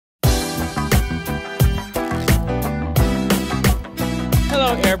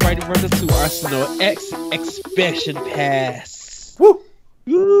Hello, everybody. Welcome to Arsenal X Expansion Pass. Woo!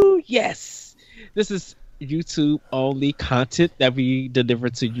 Woo! Yes, this is YouTube only content that we deliver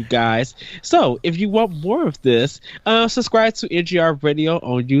to you guys. So, if you want more of this, subscribe to NGR Radio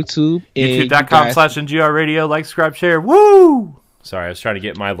on YouTube. YouTube.com/NGR Radio. Like, subscribe, share. Woo! Sorry, I was trying to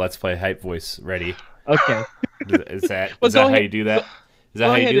get my Let's Play hype voice ready. Okay. Is that how you do that? Is that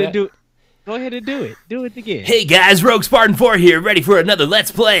how you do that? Go ahead and do it. Do it again. Hey guys, Rogue Spartan 4 here, ready for another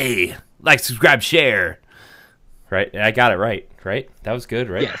Let's Play. Like, subscribe, share. Right? I got it right. That was good,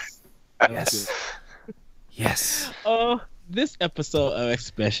 right? Yes. Yes. Yes. This episode of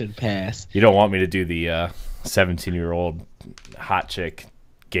Expansion Pass. You don't want me to do the 17-year-old hot chick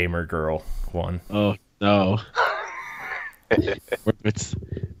gamer girl one. Oh, no. It's,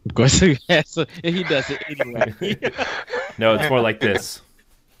 of course, he does it anyway. No, it's more like this.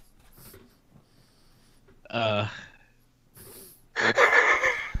 That's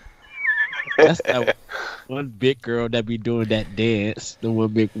that one big girl that be doing that dance. The one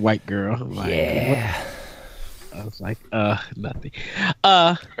big white girl. I'm like, yeah. what? I was like, nothing.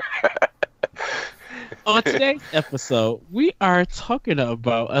 On today's episode, we are talking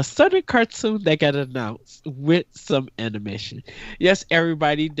about a sudden cartoon that got announced with some animation. Yes,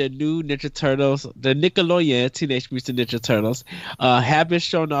 everybody, the new Ninja Turtles, the Nickelodeon Teenage Mutant Ninja Turtles, have been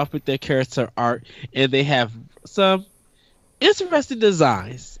shown off with their character art, and they have some interesting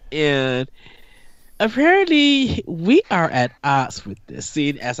designs. And apparently, we are at odds with this.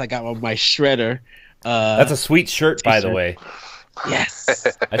 Seeing as I got on my Shredder. That's a sweet shirt, by the way. Yes.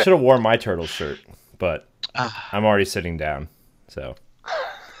 I should have worn my turtle shirt, but I'm already sitting down. So.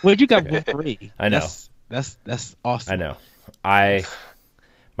 Well, you got Wolverine. I know. That's awesome. I know. My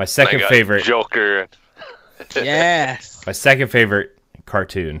second favorite Joker. Yes. My second favorite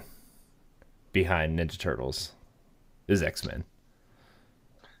cartoon behind Ninja Turtles is X-Men.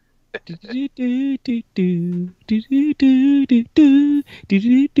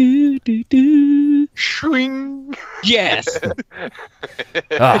 Swing. Yes.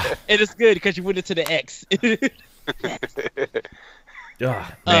 It is good because you went into the X.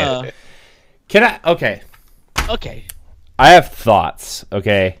 Oh, man. Can I? Okay. Okay. I have thoughts.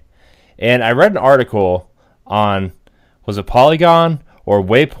 Okay. And I read an article on, was it Polygon or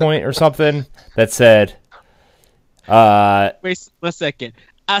Waypoint or something that said, wait 1 second.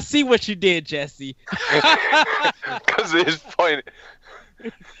 I see what you did, Jesse. Because it is point.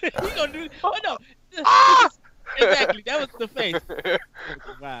 You gonna do? Oh no! Exactly. That was the face.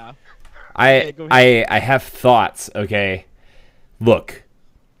 Wow. I have thoughts. Okay. Look.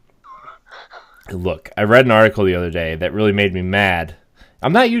 I read an article the other day that really made me mad.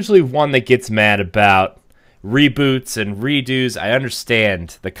 I'm not usually one that gets mad about reboots and redos. I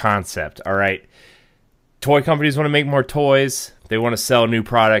understand the concept. All right. Toy companies want to make more toys. They want to sell new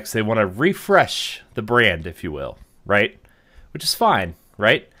products. They want to refresh the brand, if you will, right? Which is fine,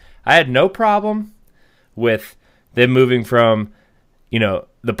 right? I had no problem with them moving from,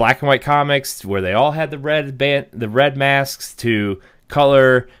 the black and white comics where they all had the red masks to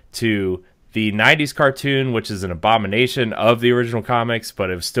color to the 90s cartoon, which is an abomination of the original comics,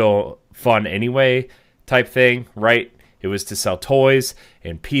 but it was still fun anyway type thing, right? It was to sell toys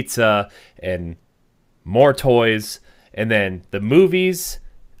and pizza and more toys. And then the movies,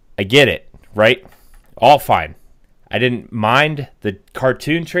 I get it, right? All fine. I didn't mind the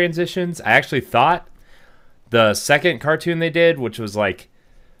cartoon transitions. I actually thought the second cartoon they did, which was like,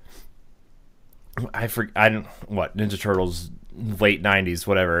 Ninja Turtles, late 90s,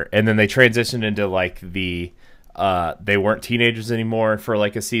 whatever. And then they transitioned into like they weren't teenagers anymore for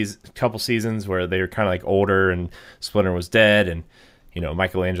like couple seasons where they were kind of like older and Splinter was dead and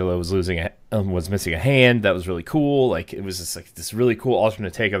Michelangelo was missing a hand. That was really cool. Like, it was just like this really cool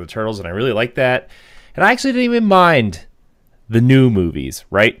alternate take on the Turtles, and I really liked that. And I actually didn't even mind the new movies,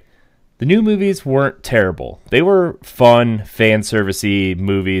 right? The new movies weren't terrible. They were fun, fan servicey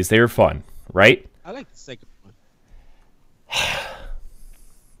movies. They were fun, right? I like the second one.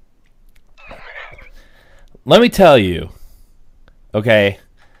 Let me tell you, okay,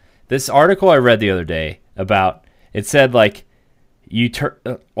 this article I read the other day about, it said like,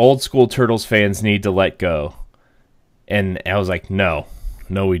 old school Turtles fans need to let go. And I was like, no,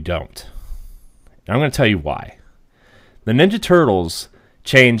 we don't. And I'm going to tell you why. The Ninja Turtles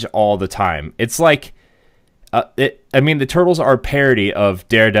change all the time. It's like, the Turtles are a parody of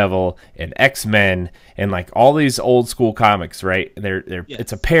Daredevil and X-Men and like all these old school comics, right? Yes.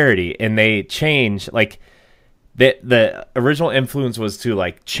 It's a parody, and they change. Like, the original influence was to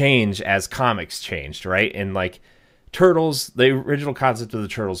like change as comics changed, right? And like, Turtles, the original concept of the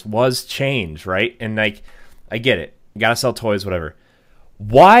Turtles was change, right? And like, I get it. You gotta sell toys, whatever.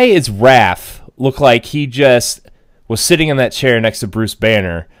 Why is Raph look like he just was sitting in that chair next to Bruce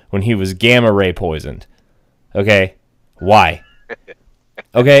Banner when he was gamma ray poisoned? Okay, why?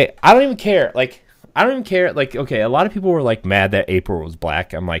 Okay, I don't even care. Like, I don't even care. Like, okay, a lot of people were like mad that April was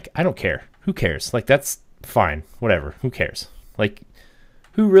black. I'm like, I don't care. Who cares? Like, that's fine. Whatever. Who cares? Like,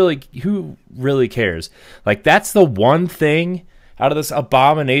 who really cares? Like, that's the one thing out of this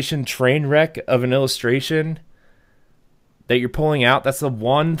abomination train wreck of an illustration that you're pulling out. That's the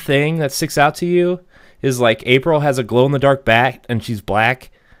one thing that sticks out to you, is like April has a glow in the dark bat and she's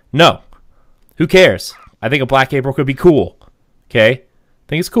black. No. Who cares? I think a black April could be cool. Okay? I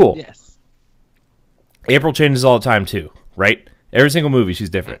think it's cool. Yes. April changes all the time too, right? Every single movie she's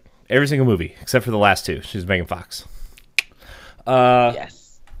different. Every single movie, except for the last two. She's Megan Fox.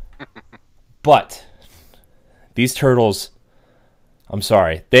 Yes. But these turtles, I'm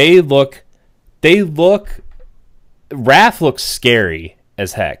sorry, they look Raph looks scary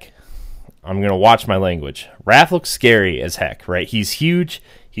as heck. I'm going to watch my language. Raph looks scary as heck, right? He's huge.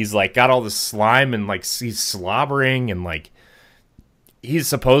 He's like got all this slime and like he's slobbering and like he's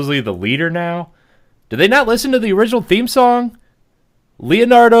supposedly the leader now. Did they not listen to the original theme song?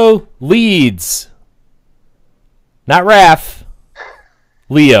 Leonardo leads. Not Raph.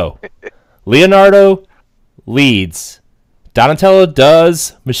 Leo. Leonardo leads. Donatello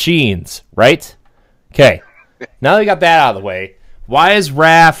does machines, right? Okay. Now that we got that out of the way, why is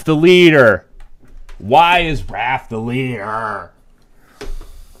Raph the leader? Why is Raph the leader?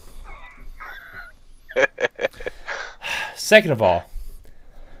 Second of all,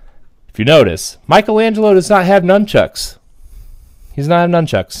 if you notice, Michelangelo does not have nunchucks. He does not have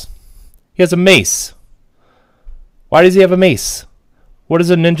nunchucks. He has a mace. Why does he have a mace? What is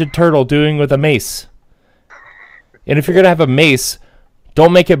a Ninja Turtle doing with a mace? And if you're going to have a mace,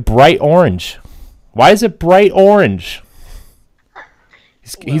 don't make it bright orange. Why is it bright orange?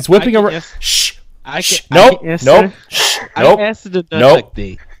 He's whipping around. Shh. Nope. Nope. I answered the nunchuck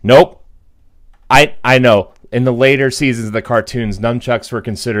thing. Nope. I know. In the later seasons of the cartoons, nunchucks were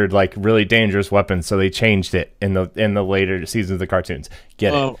considered like really dangerous weapons, so they changed it in the later seasons of the cartoons.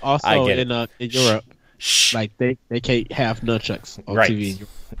 Get it? Also, I get in Europe, like they can't have nunchucks on right. TV.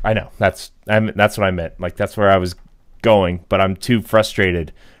 I know. That's what I meant. Like that's where I was going, but I'm too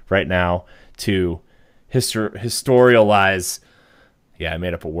frustrated right now to historialize. Yeah, I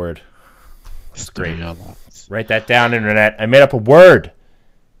made up a word. It's great. Write that down, internet. I made up a word.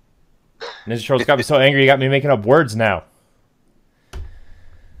 Ninja Turtles got me so angry, you got me making up words now.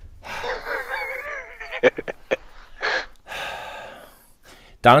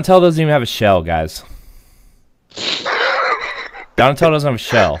 Donatello doesn't even have a shell, guys. Donatello doesn't have a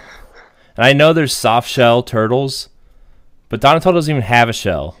shell. And I know there's soft shell turtles, but Donatello doesn't even have a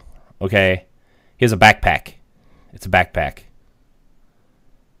shell. Okay? He has a backpack. It's a backpack.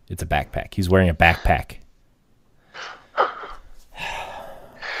 It's a backpack. He's wearing a backpack.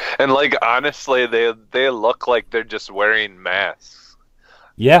 And like honestly, they look like they're just wearing masks.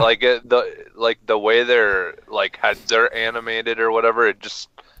 Yeah. Like the way their like heads are animated or whatever, it just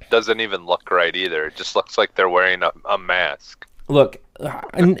doesn't even look right either. It just looks like they're wearing a mask. Look,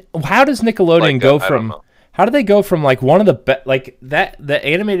 how does Nickelodeon go from? How do they go from like one of the like that the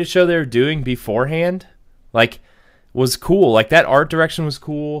animated show they were doing beforehand, like was cool. Like that art direction was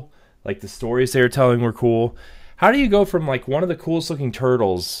cool. Like the stories they were telling were cool. How do you go from like one of the coolest looking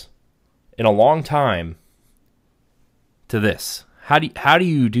turtles in a long time to this? How do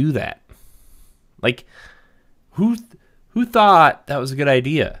you do that? Like who thought that was a good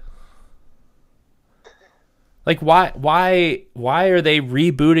idea? Like why are they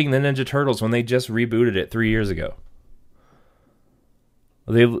rebooting the Ninja Turtles when they just rebooted it 3 years ago?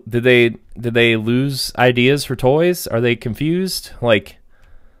 Did they lose ideas for toys? Are they confused? Like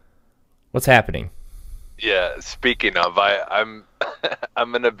what's happening? Yeah, speaking of, I'm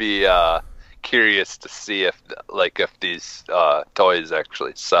I'm gonna be curious to see if these toys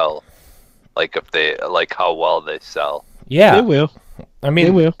actually sell, like if they like how well they sell. Yeah, they will.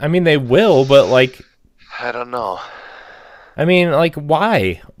 They will, but like I don't know. I mean, like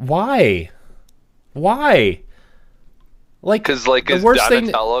why? Like, because like is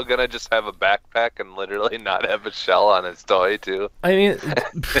Donatello gonna just have a backpack and literally not have a shell on his toy too? I mean.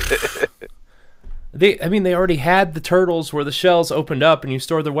 They already had the turtles where the shells opened up and you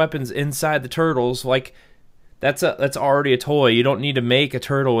store their weapons inside the turtles. Like, that's already a toy. You don't need to make a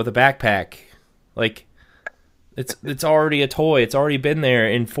turtle with a backpack. Like, it's already a toy. It's already been there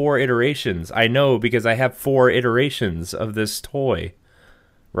in 4 iterations. I know because I have 4 iterations of this toy,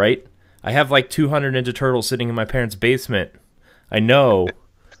 right? I have like 200 Ninja Turtles sitting in my parents' basement. I know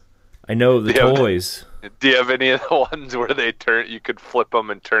the toys. Do you have any of the ones where you could flip them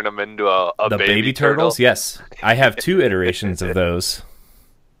and turn them into a The baby turtle? turtles? Yes. I have 2 iterations of those.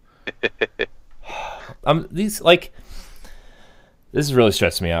 These, like, this is really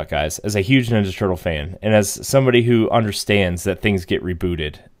stressing me out, guys, as a huge Ninja Turtle fan, and as somebody who understands that things get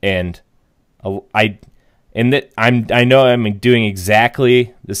rebooted, and I know I'm doing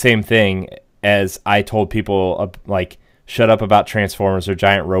exactly the same thing as I told people, like, shut up about Transformers or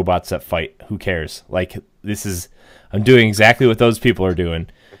giant robots that fight. Who cares? Like, I'm doing exactly what those people are doing.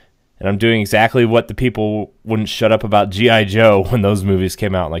 And I'm doing exactly what the people wouldn't shut up about G.I. Joe when those movies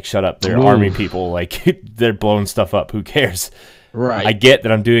came out. Like, shut up. They're army people. Like, they're blowing stuff up. Who cares? Right. I get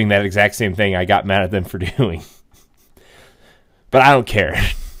that I'm doing that exact same thing I got mad at them for doing. But I don't care.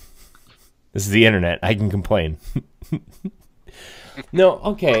 This is the internet. I can complain. No,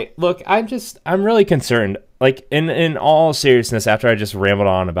 okay. Look, I'm really concerned. Like, in all seriousness, after I just rambled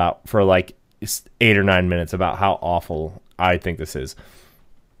on about for like 8 or 9 minutes about how awful I think this is.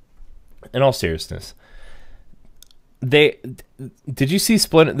 In all seriousness, did you see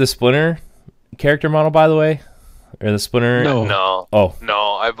the Splinter character model, by the way, or the Splinter? No. Oh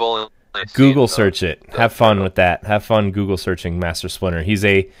no, I've only Google search it. Have fun with that. Have fun Google searching Master Splinter. He's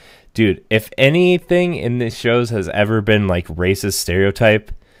a dude. If anything in these shows has ever been like racist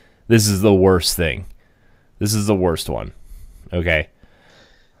stereotype, this is the worst thing. This is the worst one. Okay.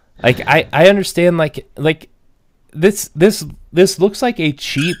 Like I understand like this looks like a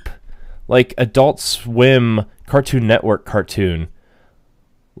cheap like Adult Swim Cartoon Network cartoon.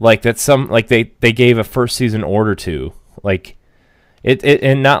 Like that's they gave a first season order to. Like it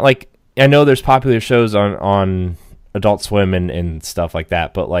and not like I know there's popular shows on Adult Swim and stuff like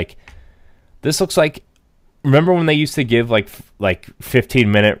that, but like this looks like, remember when they used to give like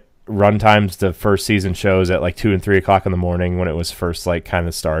 15-minute run times to first season shows at like 2 and 3 o'clock in the morning when it was first like kind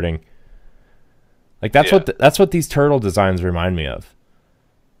of starting? Like that's what these turtle designs remind me of.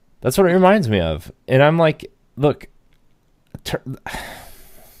 That's what it reminds me of. And I'm like, look,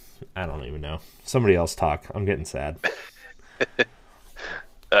 I don't even know. Somebody else talk. I'm getting sad.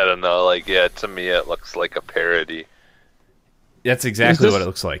 I don't know. Like, yeah, to me it looks like a parody. That's exactly what it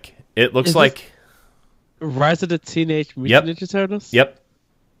looks like. It looks like Rise of the Teenage Mutant Ninja Turtles? Yep.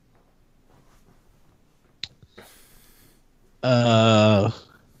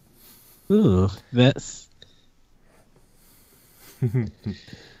 That's...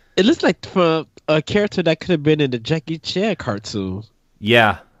 It looks like from a character that could have been in the Jackie Chan cartoon.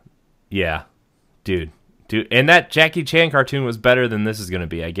 Yeah. Yeah. Dude. And that Jackie Chan cartoon was better than this is going to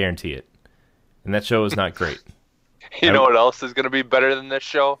be. I guarantee it. And that show was not great. You know what else is going to be better than this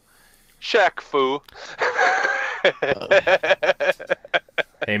show? Shaq Fu.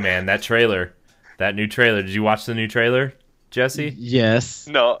 Hey, man, that new trailer. Did you watch the new trailer, Jesse? Yes.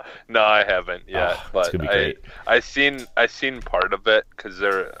 No, I haven't yet. It's gonna be great. I seen part of it because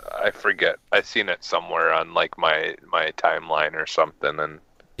I forget. I seen it somewhere on like my timeline or something, and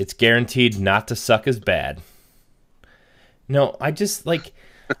it's guaranteed not to suck as bad. No, I just like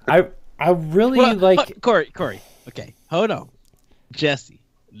I really like Corey. Okay, hold on, Jesse.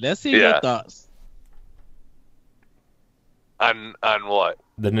 Let's see your thoughts on what?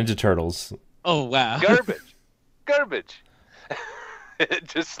 The Ninja Turtles. Oh wow, garbage. It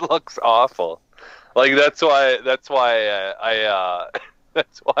just looks awful. Like that's why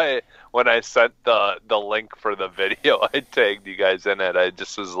when I sent the link for the video, I tagged you guys in it. I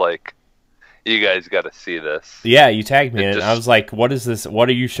just was like, you guys got to see this. Yeah, you tagged me in it. I was like, what is this? What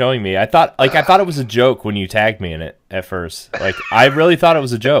are you showing me? I thought it was a joke when you tagged me in it at first. Like, I really thought it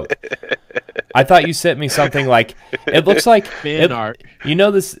was a joke. I thought you sent me something like, it looks like fan art. You know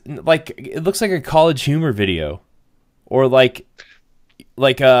this, like, it looks like a College Humor video, or like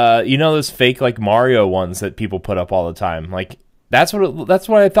you know those fake like Mario ones that people put up all the time. Like that's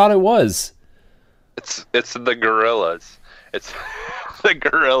what I thought it was. It's the gorillas. It's the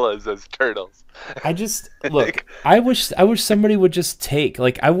gorillas as turtles. I just look. I wish somebody would just take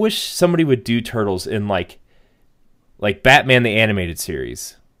I wish somebody would do turtles in like Batman the animated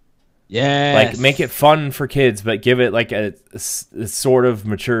series. Yeah, like make it fun for kids, but give it like a sort of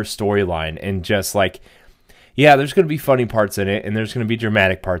mature storyline, and just like, yeah, there's going to be funny parts in it, and there's going to be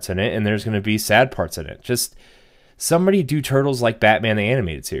dramatic parts in it, and there's going to be sad parts in it. Just somebody do turtles like Batman the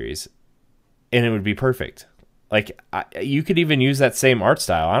animated series, and it would be perfect. Like you could even use that same art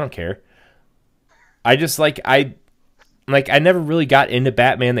style. I don't care. I just I never really got into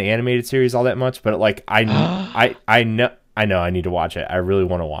Batman the animated series all that much, but like I know I need to watch it. I really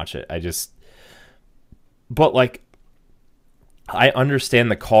want to watch it. But like I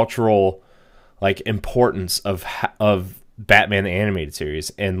understand the cultural like importance of Batman the animated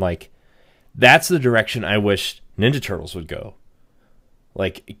series, and like That's the direction I wish Ninja Turtles would go.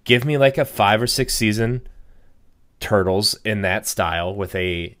 Like, give me like a 5 or 6 season Turtles in that style with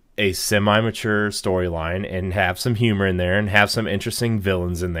a semi-mature storyline, and have some humor in there, and have some interesting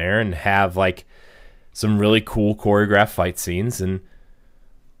villains in there, and have like some really cool choreographed fight scenes, and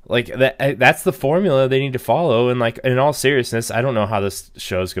like that's the formula they need to follow. And like, in all seriousness, I don't know how this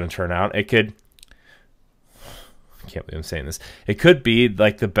show is going to turn out. I can't believe I'm saying this. It could be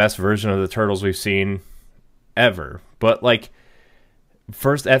like the best version of the Turtles we've seen ever, but like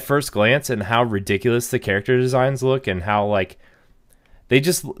at first glance, and how ridiculous the character designs look, and how like they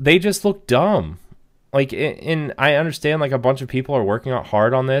just look dumb. Like, and I understand like a bunch of people are working out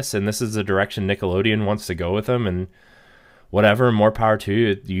hard on this, and this is the direction Nickelodeon wants to go with them, and whatever, more power to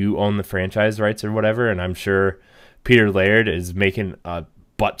you. You own the franchise rights or whatever, and I'm sure Peter Laird is making a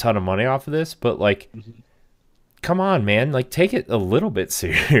butt ton of money off of this, but like, come on, man, like, take it a little bit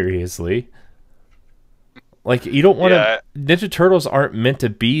seriously. Like, you don't want to... Ninja Turtles aren't meant to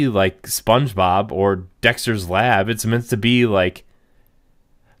be like SpongeBob or Dexter's Lab. It's meant to be like...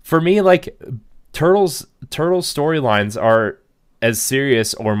 For me, like, Turtles storylines are as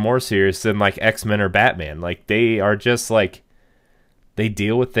serious or more serious than like X-Men or Batman. Like, they are just like... They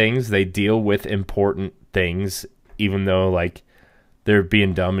deal with things. They deal with important things, even though like they're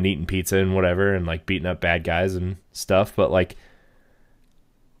being dumb and eating pizza and whatever, and like beating up bad guys and stuff. But like,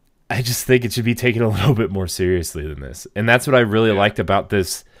 I just think it should be taken a little bit more seriously than this. And that's what I really liked about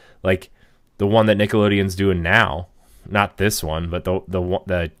this, like the one that Nickelodeon's doing now, not this one, but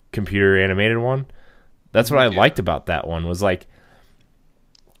the computer animated one. That's what I liked about that one, was like,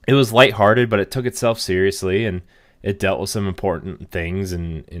 it was lighthearted, but it took itself seriously, and it dealt with some important things,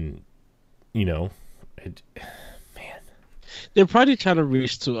 and you know, man. They're probably trying to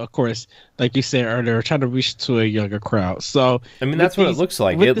reach to, of course, like you said earlier, trying to reach to a younger crowd. So I mean, that's what it looks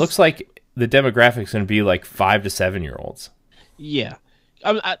like. It looks like the demographics going to be like 5 to 7 year olds. Yeah,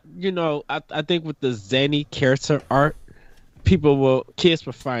 I think with the zany character art, kids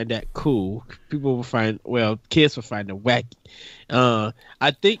will find that cool. Kids will find it wacky.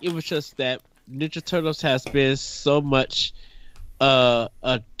 I think it was just that Ninja Turtles has been so much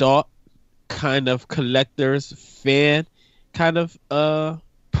adult kind of collectors fan kind of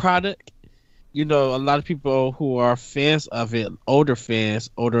product. You know, a lot of people who are fans of it, older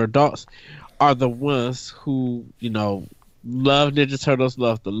adults, are the ones who, you know, love Ninja Turtles,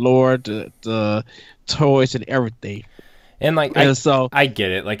 love the lore, the toys and everything. And like, I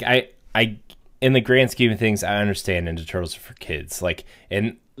get it. Like, I in the grand scheme of things, I understand Ninja Turtles are for kids. Like,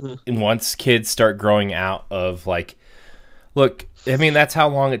 and once kids start growing out of like, look, I mean, that's how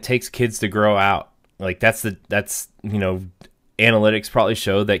long it takes kids to grow out. Like, that's you know, analytics probably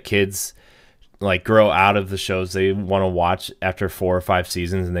show that kids like grow out of the shows they want to watch after 4 or 5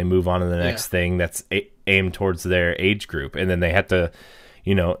 seasons, and they move on to the next thing that's aimed towards their age group. And then they have to,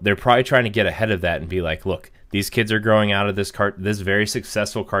 you know, they're probably trying to get ahead of that and be like, look, these kids are growing out of this very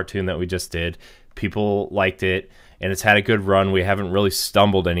successful cartoon that we just did. People liked it, and it's had a good run. We haven't really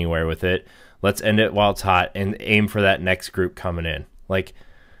stumbled anywhere with it. Let's end it while it's hot and aim for that next group coming in. Like,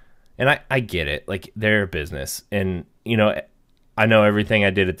 and I get it. Like, they're a business, and you know, I know everything I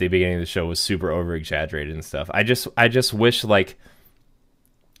did at the beginning of the show was super over exaggerated and stuff. I just wish, like,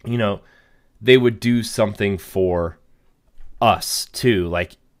 you know, they would do something for us too.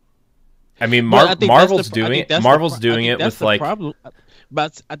 Like, I mean, Marvel's doing it. Marvel's doing it with like.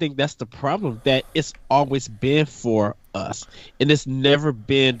 But I think that's the problem, that it's always been for us, and it's never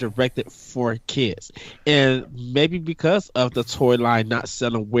been directed for kids. And maybe because of the toy line not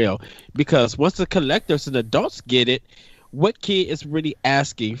selling well, because once the collectors and adults get it, what kid is really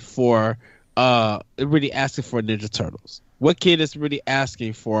asking for? Ninja Turtles? What kid is really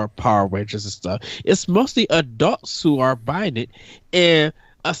asking for Power Rangers and stuff? It's mostly adults who are buying it, and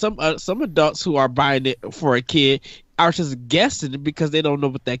some adults who are buying it for a kid are just guessing it because they don't know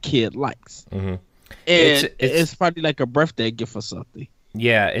what that kid likes. And it's probably like a birthday gift or something.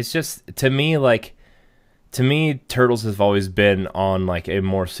 Yeah, it's just, to me, Turtles have always been on like a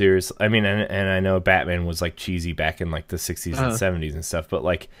more serious, I mean, and I know Batman was like cheesy back in like the 60s and 70s and stuff, but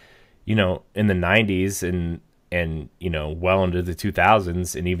like, you know, in the 90s and you know, well into the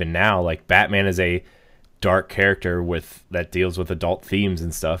 2000s, and even now, like, Batman is a dark character that deals with adult themes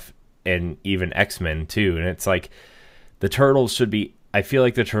and stuff, and even X-Men too. And it's like, I feel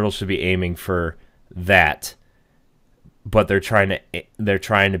like the Turtles should be aiming for that, but they're trying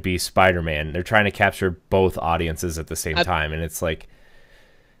to be Spider-Man. They're trying to capture both audiences at the same time, and it's like,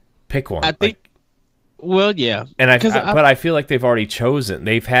 pick one. I think, well, yeah. And but I feel like they've already chosen.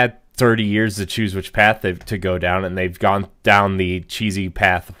 They've had 30 years to choose which path to go down, and they've gone down the cheesy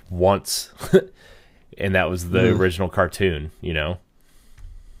path once, and that was the original cartoon, you know?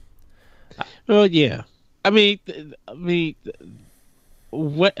 Well, yeah. I mean,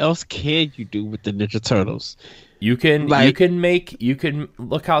 what else can you do with the Ninja Turtles? You can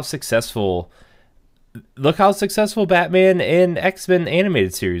look how successful Batman and X-Men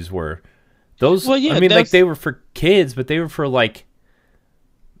animated series were. Those, well, yeah, I mean, like, they were for kids, but they were for like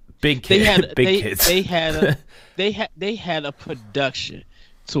big kids. They had a production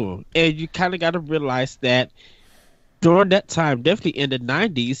to them, and you kind of got to realize that during that time, definitely in the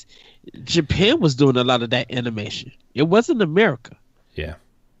 90s, Japan was doing a lot of that animation. It wasn't America. Yeah.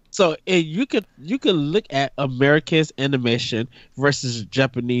 So you could look at America's animation versus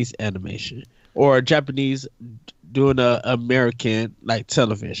Japanese animation, or Japanese doing a American like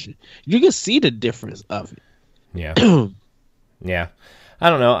television. You can see the difference of it. Yeah. Yeah. I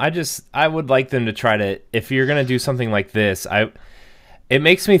don't know. I would like them to try to, if you're gonna do something like this, it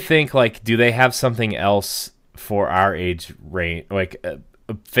makes me think, like, do they have something else for our age range, like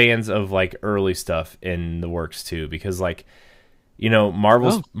fans of like early stuff in the works too? Because, like, you know,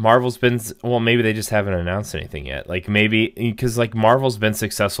 Marvel's been, well, maybe they just haven't announced anything yet. Like, maybe because, like, Marvel's been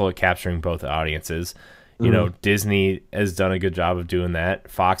successful at capturing both audiences. You know, Disney has done a good job of doing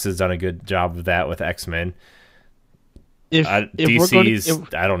that. Fox has done a good job of that with X-Men. DC's,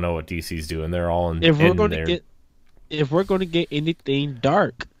 I don't know what DC's doing. They're all in. If we're going to get anything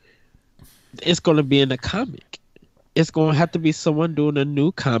dark, it's going to be in a comic. It's going to have to be someone doing a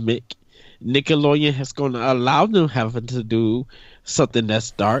new comic. Nickelodeon is going to allow them having to do something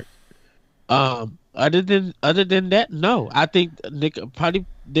that's dark. Other than that, no. I think probably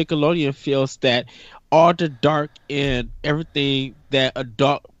Nickelodeon feels that all the dark and everything that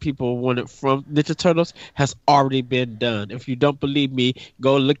adult people wanted from Ninja Turtles has already been done. If you don't believe me,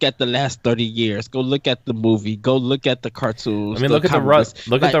 go look at the last 30 years. Go look at the movie. Go look at the cartoons. I mean, look at the run.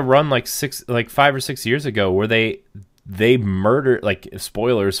 Look at the run like 5 or 6 years ago, where they murdered, like,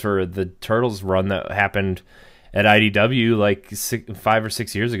 spoilers for the Turtles run that happened at IDW like 5 or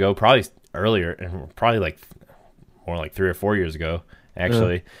 6 years ago, probably earlier, and probably like more like 3 or 4 years ago,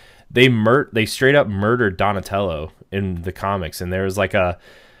 actually. They straight up murdered Donatello in the comics, and there was like a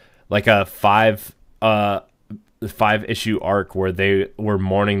 5-issue arc where they were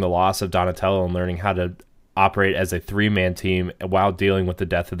mourning the loss of Donatello and learning how to operate as a 3-man team while dealing with the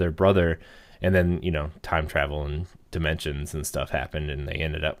death of their brother. And then, you know, time travel and dimensions and stuff happened, and they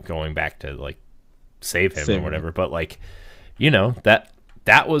ended up going back to, like, save him or whatever. But, like, you know, that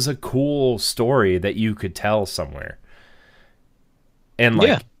was a cool story that you could tell somewhere. And,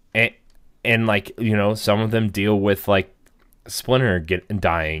 like, and like, you know, some of them deal with, like, Splinter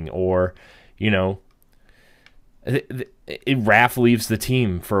dying, or, you know, Raph leaves the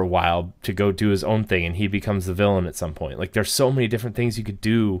team for a while to go do his own thing, and he becomes the villain at some point. Like, there's so many different things you could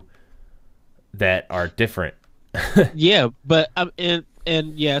do that are different. Yeah, but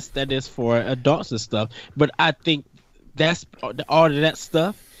and yes, that is for adults and stuff. But I think that's all of that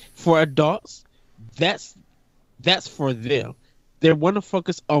stuff for adults. That's for them. They want to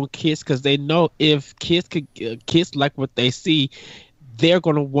focus on kids because they know if kids like what they see, they're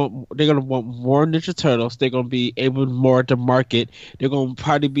gonna want more Ninja Turtles. They're gonna be able more to market. They're gonna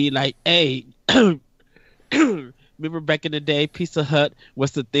probably be like, hey. Remember back in the day, Pizza Hut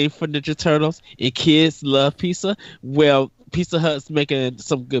was the thing for Ninja Turtles, and kids love pizza. Well, Pizza Hut's making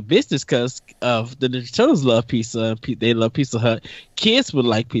some good business because of the Ninja Turtles love pizza. They love Pizza Hut. Kids would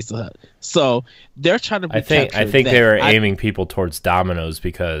like Pizza Hut, so they're trying to. I think they were aiming people towards Domino's,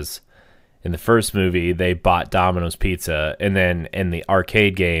 because in the first movie they bought Domino's pizza, and then in the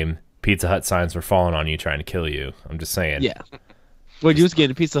arcade game, Pizza Hut signs were falling on you, trying to kill you. I'm just saying. Yeah. Well, you was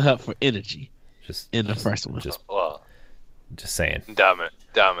getting Pizza Hut for energy. In the first one. Just saying.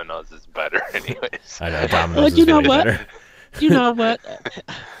 Domino's is better anyways. I know, Domino's is way better. You know what?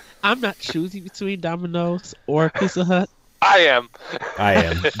 I'm not choosing between Domino's or Pizza Hut. I am.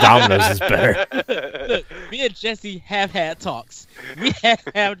 Domino's is better. Look, me and Jesse have had talks. We have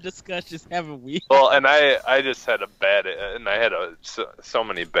had discussions, haven't we? Well, and I just had I had so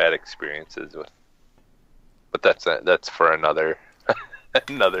many bad experiences with. But that's for another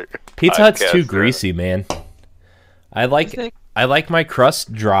Pizza Hut's too greasy, man. I like my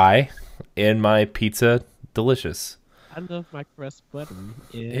crust dry and my pizza delicious. I love my crust buttery.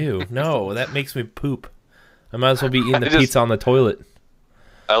 Yeah. Ew, no, that makes me poop. I might as well be eating the pizza on the toilet.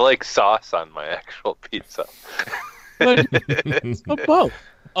 I like sauce on my actual pizza. For both.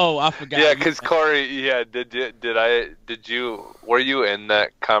 Oh, I forgot. Yeah, because Corey, were you in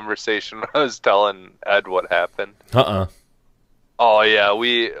that conversation when I was telling Ed what happened? Oh yeah,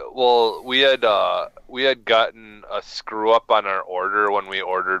 we had gotten a screw up on our order when we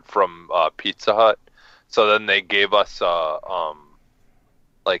ordered from Pizza Hut. So then they gave us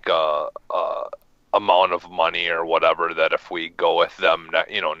like a amount of money or whatever that if we go with them,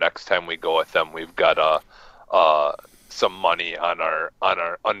 next time we go with them, we've got some money on our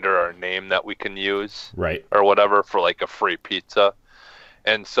under our name that we can use, Right. or whatever, for like a free pizza.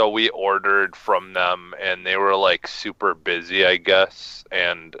 And so we ordered from them, and they were like super busy, I guess.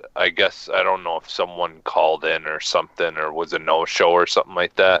 And I guess I don't know if someone called in or something, or was a no-show or something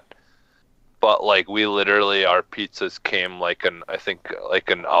like that. But like we literally, our pizzas came I think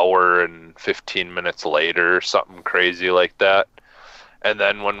like an hour and 15 minutes later, or something crazy like that. And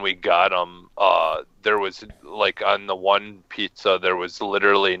then when we got them, there was like on the one pizza, there was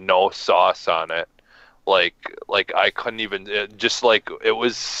literally no sauce on it. Like I couldn't even, it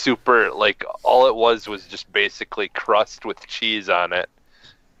was super, like all it was just basically crust with cheese on it,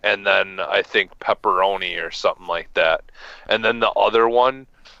 and then I think pepperoni or something like that. And then the other one,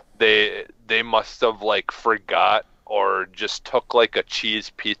 they must have like forgot, or just took like a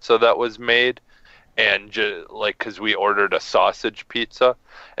cheese pizza that was made, and like, because we ordered a sausage pizza,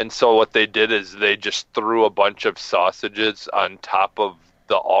 and so what they did is they just threw a bunch of sausages on top of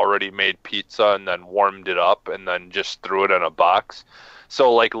the already made pizza, and then warmed it up, and then just threw it in a box.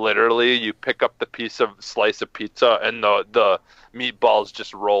 So like literally you pick up the slice of pizza, and the meatballs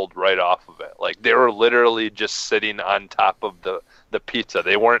just rolled right off of it. Like they were literally just sitting on top of the pizza.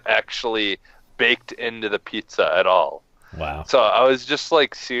 They weren't actually baked into the pizza at all. Wow. So I was just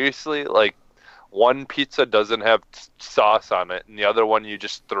like, seriously, like one pizza doesn't have sauce on it, and the other one you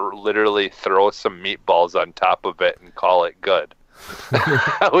just literally throw some meatballs on top of it and call it good.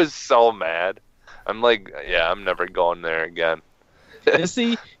 I was so mad. I'm like, yeah, I'm never going there again. and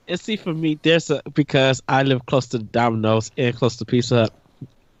see, for me, because I live close to Domino's and close to Pizza Hut.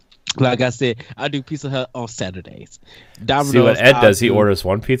 Like I said, I do Pizza Hut on Saturdays. Domino's, see what Ed does? He orders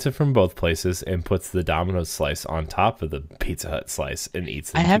one pizza from both places and puts the Domino's slice on top of the Pizza Hut slice and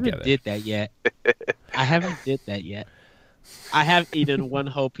eats them together. I haven't did that yet. I have eaten one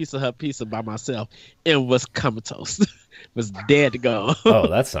whole Pizza Hut pizza by myself. It was comatose. Was dead to go. Oh,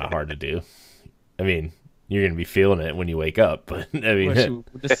 that's not hard to do. I mean, you're gonna be feeling it when you wake up, but I mean,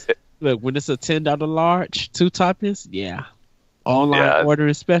 when it's a $10 large, 2 toppings, yeah. Online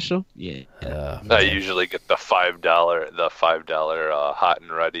ordering special, yeah. I usually get the $5 hot and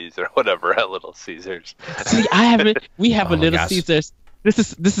readies or whatever at Little Caesars. See, we have a Little Caesars.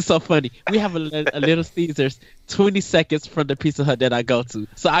 This is so funny. We have a Little Caesars 20 seconds from the Pizza Hut that I go to,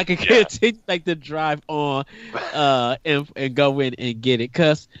 so I can continue like to drive on, and go in and get it.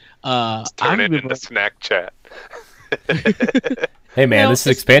 Cause turn it into snack chat. Hey man, this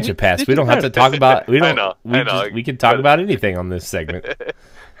is Expansion Pass. We don't have to talk about. We don't. I know. We can talk about anything on this segment.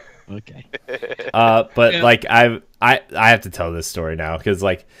 Okay. But like I have to tell this story now because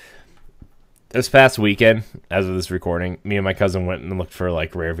like. This past weekend, as of this recording, me and my cousin went and looked for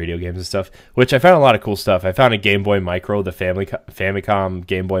like rare video games and stuff, which I found a lot of cool stuff. I found a Game Boy Micro, the Famicom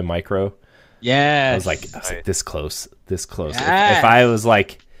Game Boy Micro. Yeah. I was like this close. Yes. If I was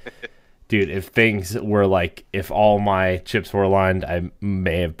like, dude, if things were like, if all my chips were aligned, I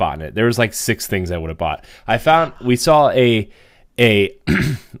may have bought it. There was like 6 things I would have bought. We saw a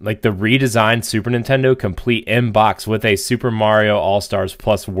like the redesigned Super Nintendo complete in box with a Super Mario All-Stars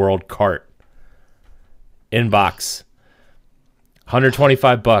Plus World Kart. Inbox,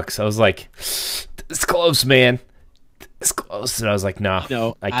 $125. I was like, it's close, man. It's close. And I was like, nah,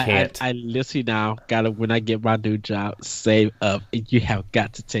 no, I can't. I literally now gotta, when I get my new job, save up. You have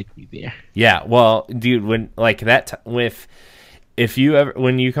got to take me there. Yeah, well, dude, when like that, if you ever,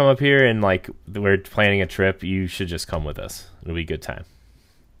 when you come up here and like we're planning a trip, you should just come with us. It'll be a good time.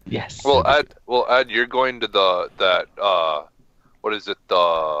 Yes. Well, Ed, you're going to what is it?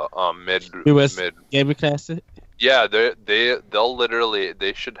 The mid Gaming Classic. Yeah, they'll literally,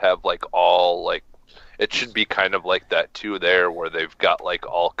 they should have like all like, it should be kind of like that too there, where they've got like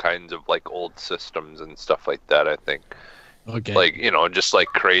all kinds of like old systems and stuff like that. I think. Okay. Like, just like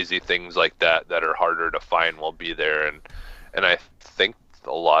crazy things like that are harder to find will be there, and I think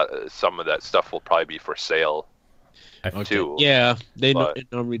some of that stuff will probably be for sale. Too. Yeah, it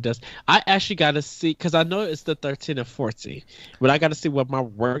normally does. I actually got to see, because I know it's the 13 and 14, but I got to see what my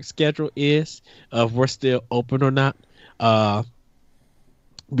work schedule is, if we're still open or not.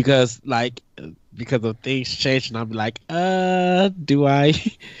 Because of things change, and I'm like, do I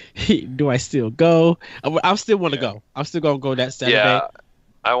still go? I still want to go. I'm still gonna go that Saturday. Yeah,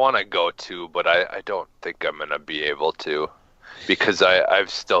 I want to go too, but I don't think I'm gonna be able to. because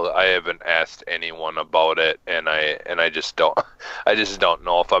I haven't asked anyone about it, and I just don't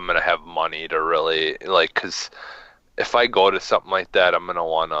know if I'm gonna have money to really like, because if I go to something like that, I'm gonna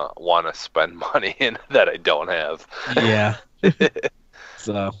wanna spend money in that I don't have. Yeah.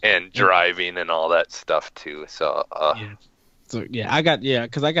 So and driving and all that stuff too. So yeah. So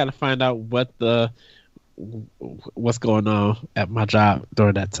because I got to find out what's going on at my job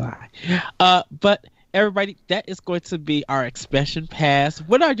during that time. But everybody, that is going to be our expansion pass.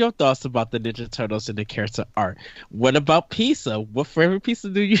 What are your thoughts about the Ninja Turtles and the character art? What about pizza? What favorite pizza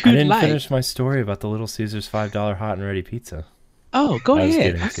do you like? I didn't finish my story about the Little Caesars $5 hot and ready pizza. Oh, go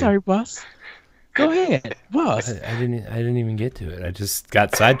ahead. I'm sorry, boss. Go ahead, boss. I didn't even get to it. I just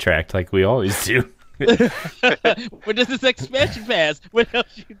got sidetracked like we always do. But this is expansion pass. What else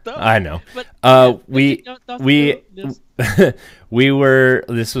you thought? I know. But we were.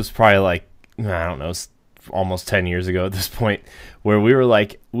 This was probably like, I don't know, almost 10 years ago at this point, where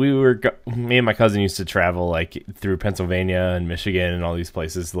me and my cousin used to travel like through Pennsylvania and Michigan and all these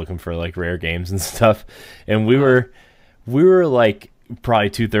places looking for like rare games and stuff, and we were like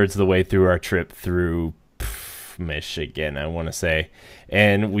probably 2/3 of the way through our trip through Michigan, I want to say,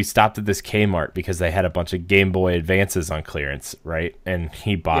 and we stopped at this Kmart because they had a bunch of Game Boy Advances on clearance, right? And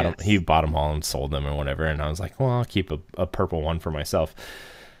he bought them. He bought them all and sold them or whatever. And I was like, well, I'll keep a purple one for myself.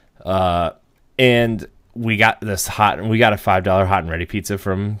 And we got a $5 hot and ready pizza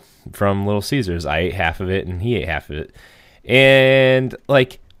from Little Caesars. I ate half of it and he ate half of it, and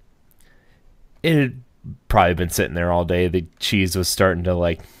like it had probably been sitting there all day. The cheese was starting to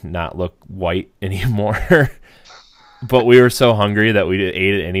like not look white anymore. But we were so hungry that we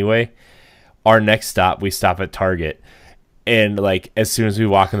ate it anyway. Our next stop, we stop at Target, and like as soon as we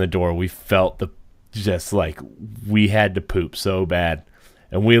walk in the door, we felt just like we had to poop so bad,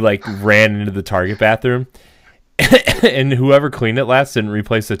 and we like ran into the Target bathroom, and whoever cleaned it last didn't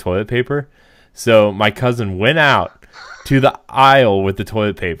replace the toilet paper, so my cousin went out to the aisle with the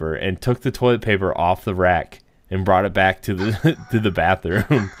toilet paper and took the toilet paper off the rack and brought it back to the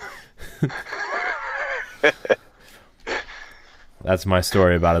bathroom. That's my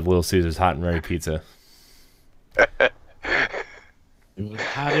story about a Little Caesars hot and ready pizza. It was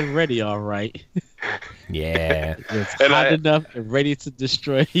hot and ready, all right. Yeah. It was hot enough and ready to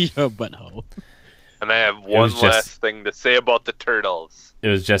destroy your butthole. And I have one last thing to say about the Turtles. It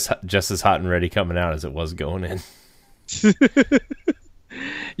was just as hot and ready coming out as it was going in.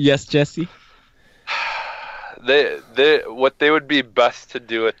 Yes, Jesse? What they would be best to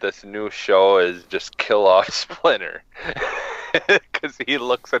do at this new show is just kill off Splinter. Because he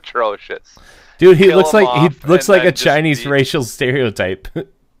looks atrocious. Dude, he looks like a Chinese racial stereotype.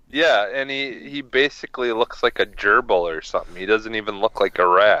 Yeah, and he basically looks like a gerbil or something. He doesn't even look like a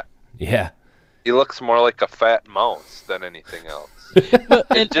rat. Yeah. He looks more like a fat mouse than anything else.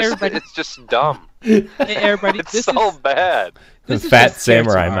 It's just dumb. Hey, everybody, it's so bad. The fat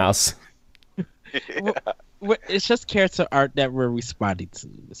samurai mouse. Yeah. It's just character art that we're responding to.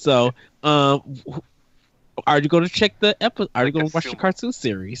 So, are you going to check the episode? Are you going to watch the cartoon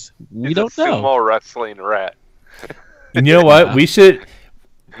series? We don't know. Sumo wrestling rat. You know what?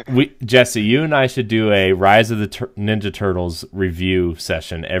 Jesse, you and I should do a Rise of the Ninja Turtles review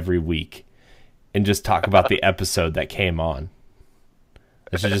session every week, and just talk about the episode that came on.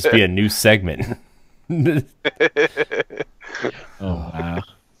 That should just be a new segment. Oh wow.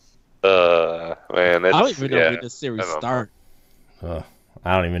 Man, I don't even know when the series start.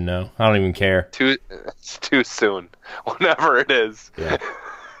 I don't even know. I don't even care. It's too soon. Whenever it is. Yeah.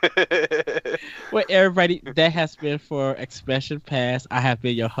 Well, everybody, that has been for Expansion Pass. I have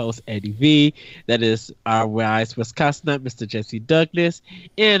been your host, Eddie V. That is our wise Wisconsinite, Mr. Jesse Douglas,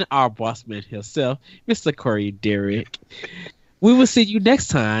 and our boss man himself, Mr. Corey Dirrig. We will see you next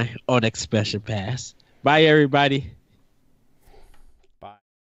time on Expansion Pass. Bye, everybody.